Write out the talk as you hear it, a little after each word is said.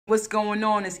What's going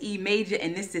on? It's E Major,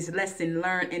 and this is Lesson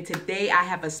Learned, and today I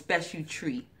have a special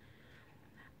treat.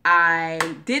 I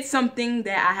did something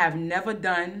that I have never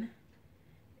done.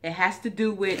 It has to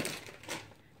do with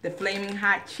the Flaming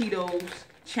Hot Cheetos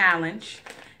challenge.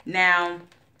 Now,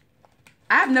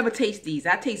 I've never tasted these.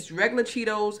 I taste regular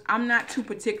Cheetos. I'm not too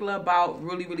particular about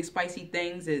really spicy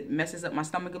things. It messes up my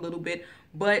stomach a little bit,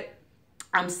 but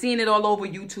I'm seeing it all over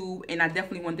YouTube, and I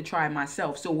definitely wanted to try it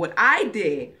myself. So what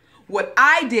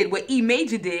E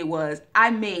Major did was I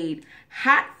made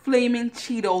hot flaming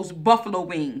Cheetos buffalo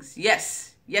wings.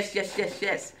 Yes.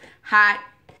 Hot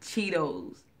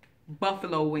Cheetos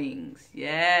buffalo wings.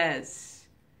 Yes.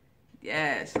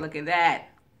 Look at that.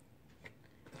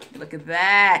 Look at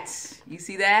that. You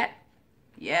see that?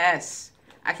 Yes.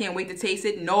 I can't wait to taste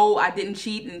it. No, I didn't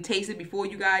cheat and taste it before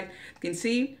you guys can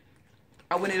see.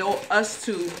 I wanted us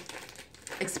to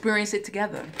experience it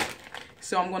together.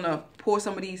 So I'm going to pour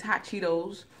some of these hot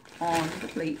Cheetos on the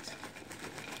plate.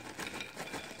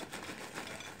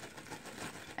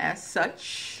 As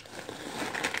such.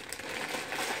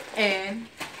 And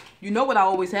you know what I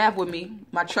always have with me?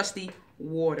 My trusty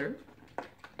water.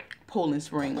 Poland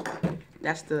Spring.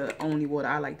 That's the only water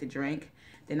I like to drink.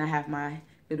 Then I have my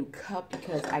little cup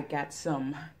because I got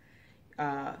some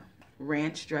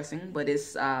ranch dressing. But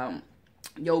it's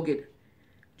yogurt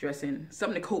dressing.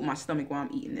 Something to coat my stomach while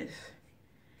I'm eating this.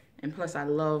 And plus, I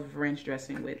love ranch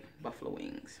dressing with buffalo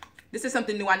wings. This is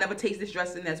something new. I never taste this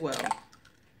dressing as well.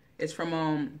 It's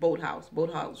from Boathouse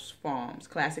Farms,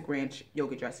 classic ranch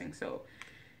yogurt dressing. So,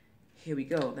 here we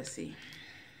go. Let's see.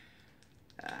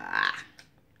 I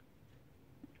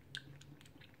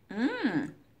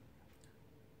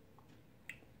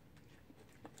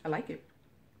like it.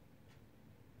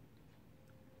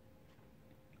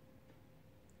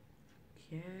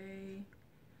 Okay.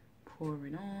 Pour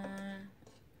it on.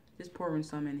 Just pouring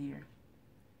some in here.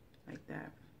 Like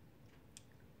that.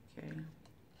 Okay.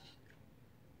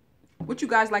 What you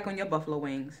guys like on your buffalo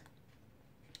wings?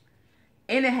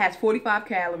 And it has 45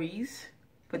 calories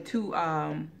for 2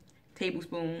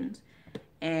 tablespoons.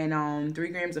 And 3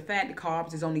 grams of fat. The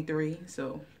carbs is only 3.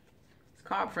 So, it's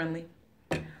carb friendly.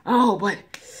 Oh, but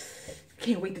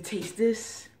can't wait to taste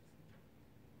this.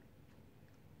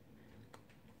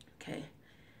 Okay.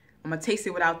 I'm going to taste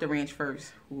it without the ranch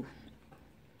first. Ooh.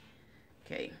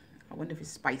 Okay. I wonder if it's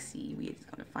spicy. We're just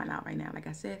going to find out right now. Like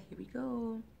I said, here we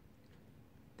go.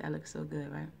 That looks so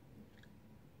good, right?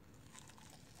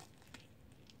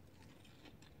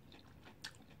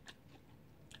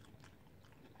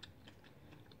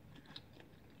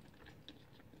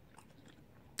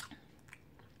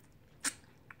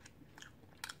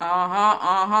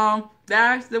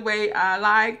 That's the way I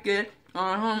like it.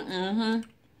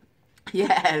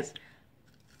 Yes.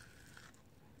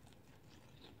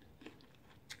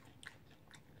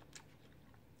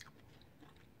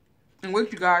 And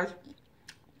with you guys,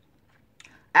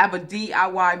 I have a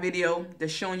DIY video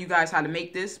that's showing you guys how to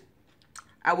make this.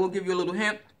 I will give you a little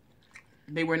hint.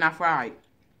 They were not fried.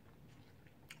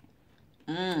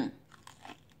 I've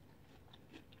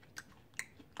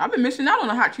been missing out on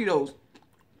the hot Cheetos.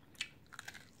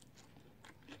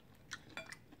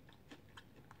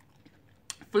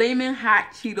 Flaming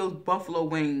Hot Cheetos buffalo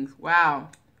wings. Wow.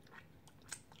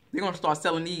 They're going to start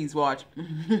selling these, watch.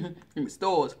 In the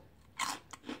stores.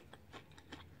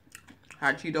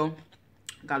 Hot Cheeto.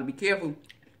 Gotta be careful.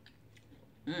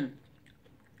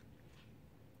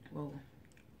 Whoa.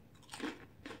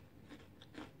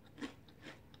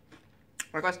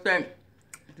 Like I said,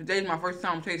 today's my first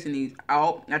time tasting these.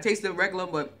 I tasted the regular,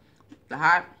 but the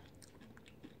hot,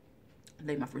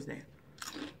 today's my first day.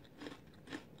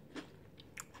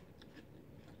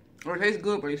 It tastes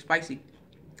good, but it's spicy.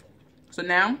 So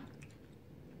now,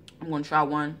 I'm going to try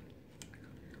one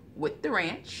with the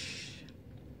ranch.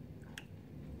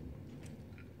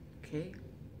 Okay.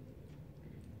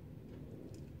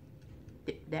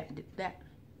 Dip that.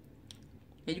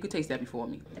 Yeah, you can taste that before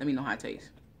me. Let me know how it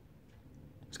tastes.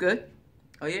 It's good?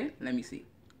 Oh yeah? Let me see.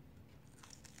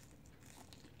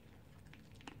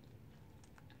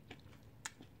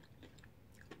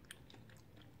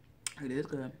 It is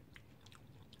good.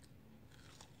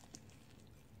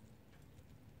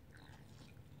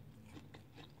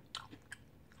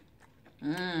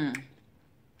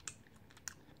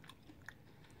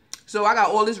 So I got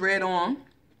all this red on.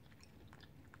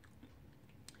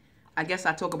 I guess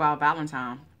I talk about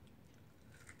Valentine.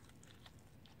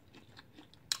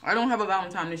 I don't have a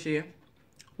Valentine this year,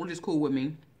 which is cool with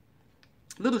me.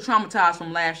 A little traumatized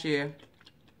from last year.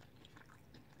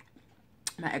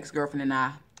 My ex-girlfriend and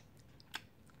I.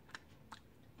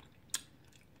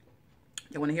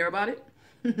 You want to hear about it?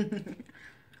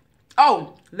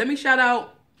 Oh, let me shout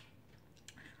out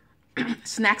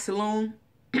Snack Saloon.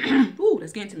 Ooh,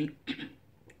 that's getting to me.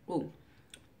 Ooh.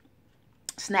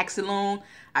 Snack Saloon.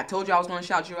 I told you I was going to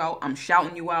shout you out. I'm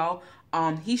shouting you out.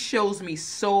 He shows me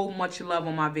so much love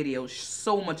on my videos.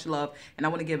 So much love. And I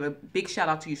want to give a big shout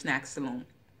out to you, Snack Saloon.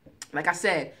 Like I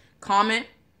said, comment,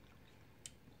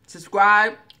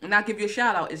 subscribe, and I'll give you a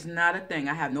shout out. It's not a thing.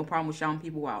 I have no problem with shouting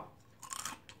people out.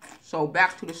 So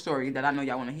back to the story that I know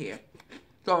y'all want to hear.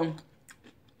 So,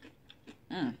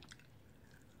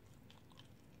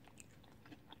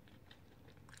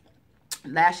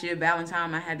 last year,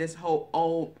 Valentine, I had this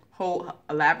whole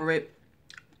elaborate,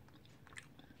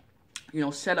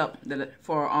 setup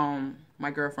for my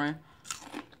girlfriend.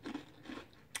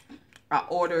 I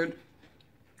ordered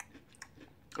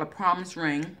a promise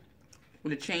ring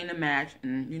with a chain to match,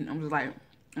 and I'm just like,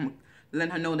 I'm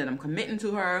letting her know that I'm committing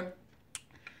to her,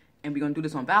 and we're gonna do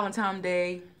this on Valentine's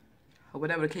Day, or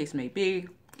whatever the case may be.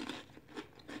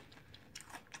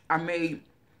 I made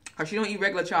her, she don't eat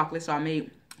regular chocolate, so I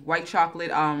made white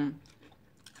chocolate,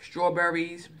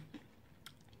 strawberries,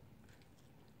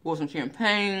 bought some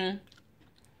champagne.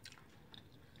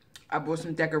 I bought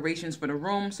some decorations for the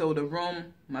room, so the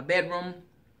room, my bedroom,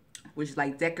 was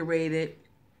like decorated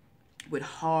with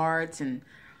hearts and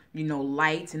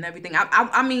lights and everything.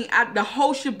 I mean the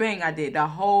whole shebang. I did the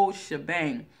whole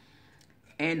shebang.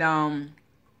 And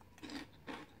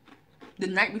the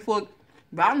night before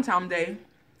Valentine's Day,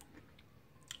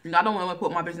 I don't want to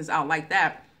put my business out like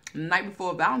that. The night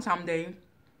before Valentine's Day,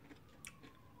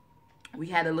 we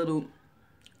had a little,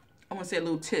 I want to say a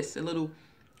little tiss, a little,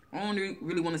 I don't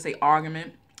really want to say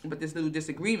argument, but this little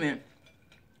disagreement.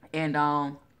 And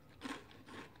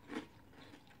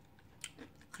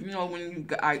when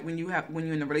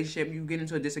you're in a relationship, you get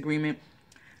into a disagreement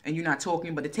and you're not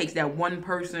talking, but it takes that one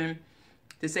person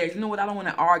to say, you know what, I don't want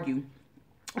to argue,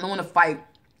 I don't want to fight,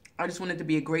 I just want it to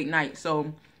be a great night.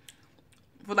 So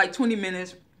for like 20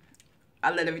 minutes,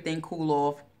 I let everything cool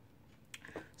off.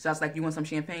 So I was like, you want some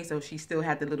champagne? So she still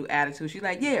had the little attitude. She's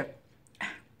like, yeah,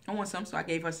 I want some. So I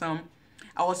gave her some.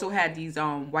 I also had these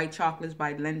white chocolates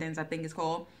by London's, I think it's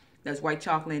called. That's white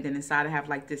chocolate, and then inside I have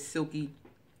like this silky.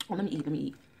 Oh, let me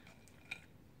eat.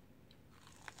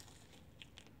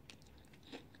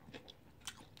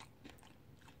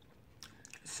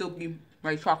 Silky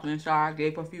white chocolate inside. I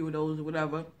gave her a few of those or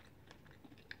whatever.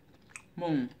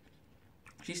 Boom.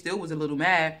 She still was a little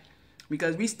mad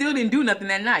because we still didn't do nothing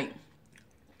that night.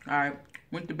 Alright,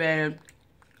 went to bed.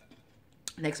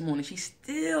 Next morning, she's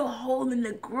still holding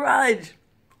the grudge.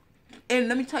 And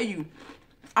let me tell you,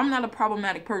 I'm not a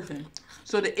problematic person.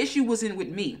 So the issue wasn't with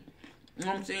me. You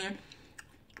know what I'm saying?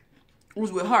 It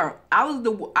was with her. I was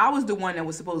the one that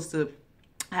was supposed to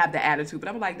have the attitude. But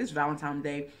I was like, this Valentine's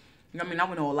Day. You know what I mean? I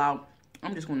went all out.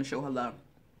 I'm just going to show her love.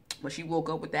 But she woke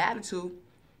up with the attitude.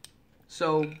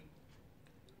 So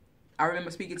I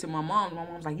remember speaking to my mom. My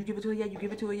mom's like, you give it to her yet? You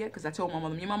give it to her yet? Because I told my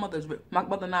mother, my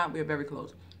mother and I, we're very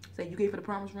close. Say, you gave her the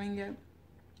promise ring yet?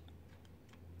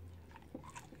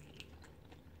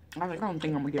 I was like, I don't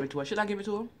think I'm going to give it to her. Should I give it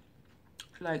to her?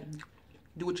 She's like,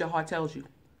 do what your heart tells you.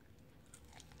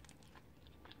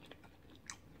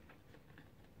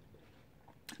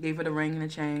 Gave her the ring and the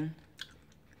chain.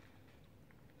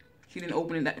 She didn't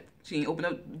open it. She didn't open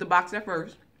up the box at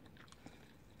first.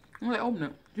 I'm like, open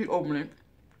it. She opened it.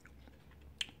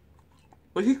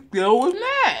 But he still was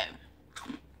mad.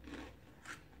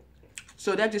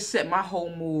 So that just set my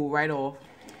whole mood right off.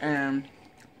 And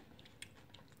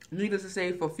needless to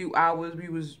say, for a few hours, we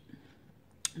was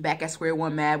back at square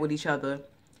one, mad with each other.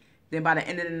 Then by the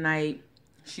end of the night,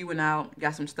 she went out,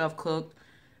 got some stuff cooked.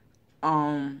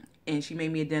 And she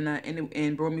made me a dinner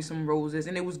and brought me some roses.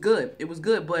 And it was good. It was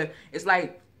good. But it's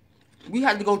like we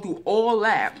had to go through all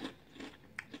that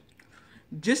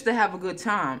just to have a good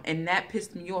time. And that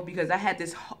pissed me off because I had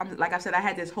this, like I said, I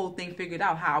had this whole thing figured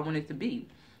out how I wanted it to be.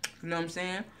 You know what I'm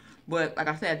saying? But like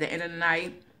I said, at the end of the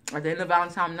night, at the end of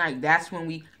Valentine's night, that's when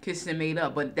we kissed and made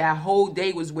up. But that whole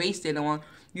day was wasted on,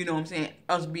 you know what I'm saying,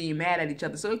 us being mad at each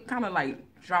other. So it kind of like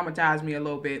traumatized me a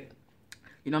little bit.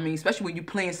 You know what I mean? Especially when you're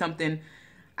playing something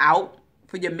out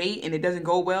for your mate and it doesn't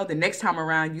go well. The next time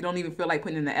around, you don't even feel like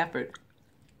putting in the effort.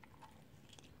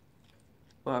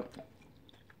 But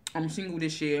I'm single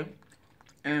this year,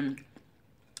 and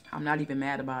I'm not even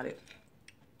mad about it.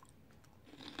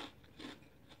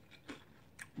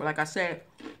 But like I said,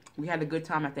 we had a good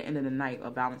time at the end of the night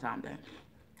of Valentine's Day.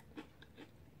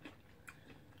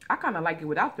 I kind of like it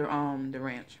without the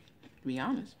ranch, to be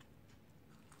honest.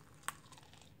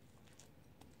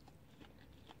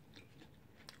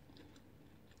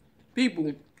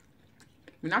 People,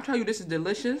 when I tell you this is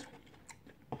delicious,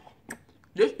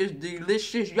 This is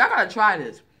delicious. Y'all gotta try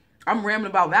this. I'm rambling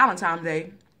about Valentine's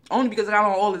Day only because I got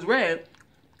on all this red.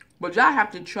 But y'all have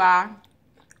to try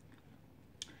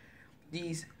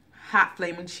these hot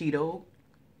flaming Cheeto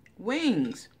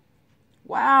wings.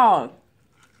 Wow.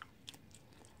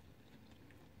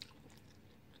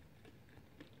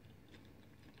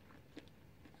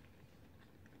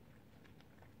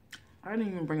 I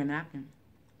didn't even bring a napkin.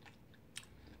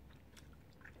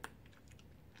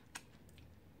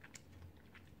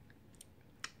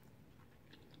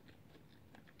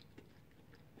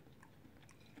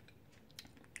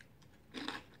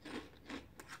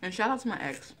 And shout out to my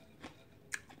ex.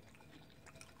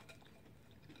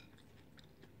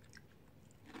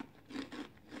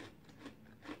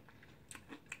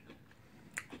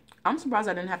 I'm surprised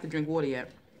I didn't have to drink water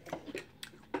yet.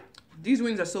 These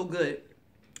wings are so good.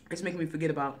 It's making me forget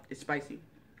about it's spicy.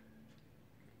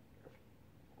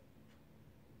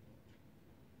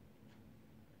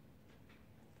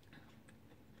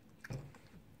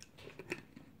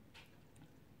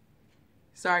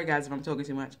 Sorry guys if I'm talking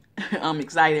too much. I'm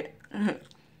excited.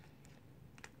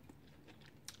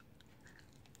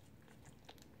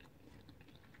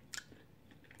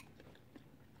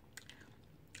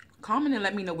 Comment and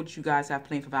let me know what you guys have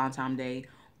planned for Valentine's Day,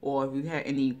 or if you had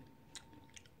any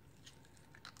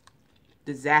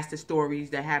disaster stories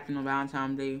that happened on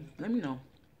Valentine's Day. Let me know.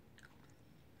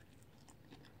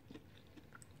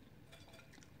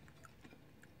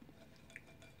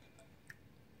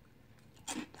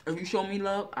 If you show me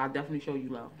love, I'll definitely show you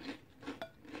love.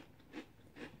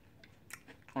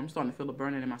 I'm starting to feel the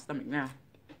burning in my stomach now.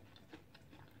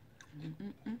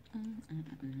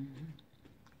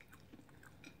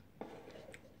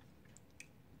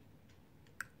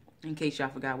 In case y'all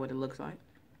forgot what it looks like.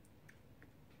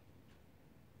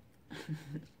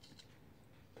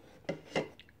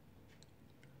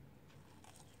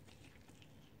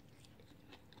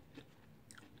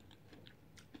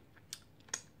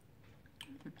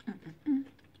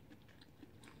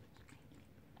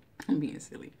 I'm being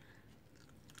silly.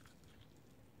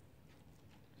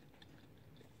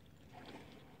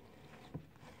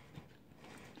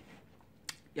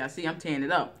 Y'all see I'm tearing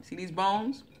it up. See these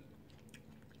bones?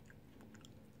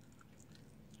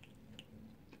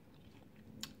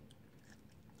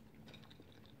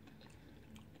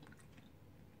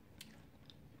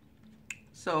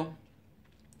 So,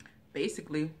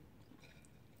 basically,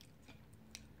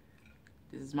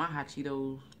 this is my hot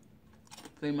Cheetos,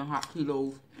 Flamin' Hot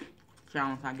Cheetos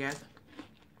challenge, I guess.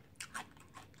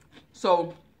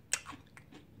 So,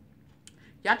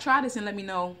 y'all try this and let me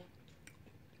know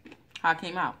how it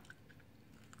came out.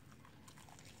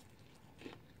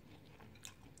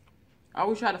 I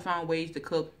always try to find ways to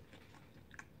cook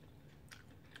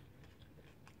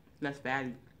less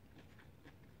fatty.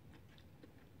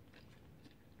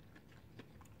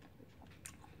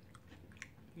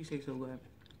 You say so good.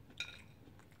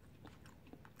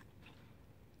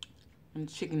 And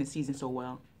the chicken is seasoned so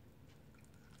well.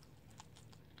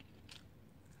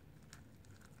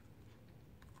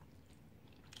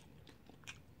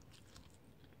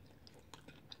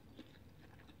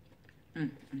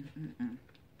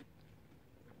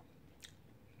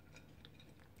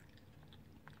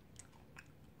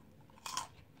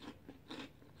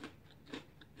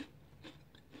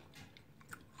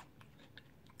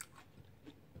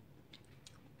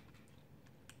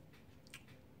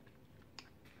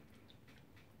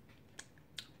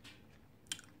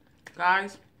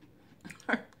 Guys,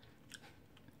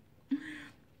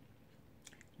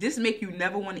 this make you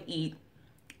never want to eat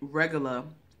regular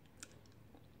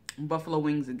buffalo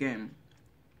wings again.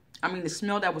 I mean, the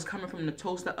smell that was coming from the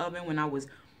toaster oven when I was,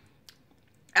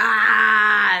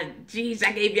 jeez,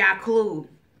 I gave y'all a clue.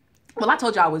 Well, I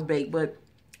told y'all I was baked, but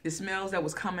the smells that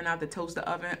was coming out the toaster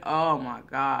oven, oh my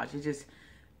gosh, it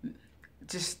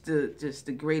just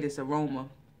the greatest aroma,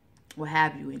 what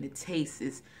have you, and the taste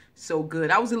is so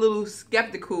good. I was a little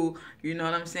skeptical, you know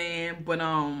what I'm saying, but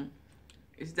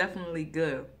it's definitely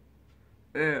good.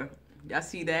 Yeah, y'all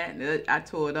see that? I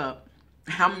tore it up.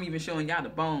 I'm even showing y'all the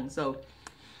bone. So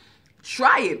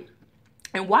try it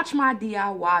and watch my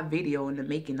DIY video in the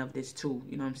making of this too,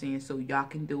 you know what I'm saying, so y'all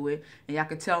can do it and y'all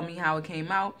can tell me how it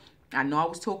came out. I know I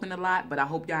was talking a lot, but I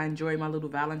hope y'all enjoyed my little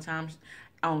Valentine's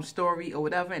story or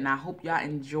whatever, and I hope y'all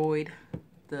enjoyed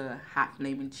the hot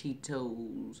flaming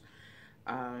Cheetos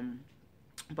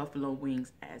buffalo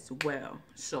wings as well.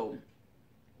 So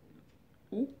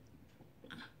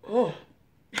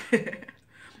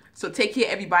so take care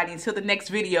everybody until the next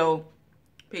video.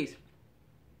 Peace.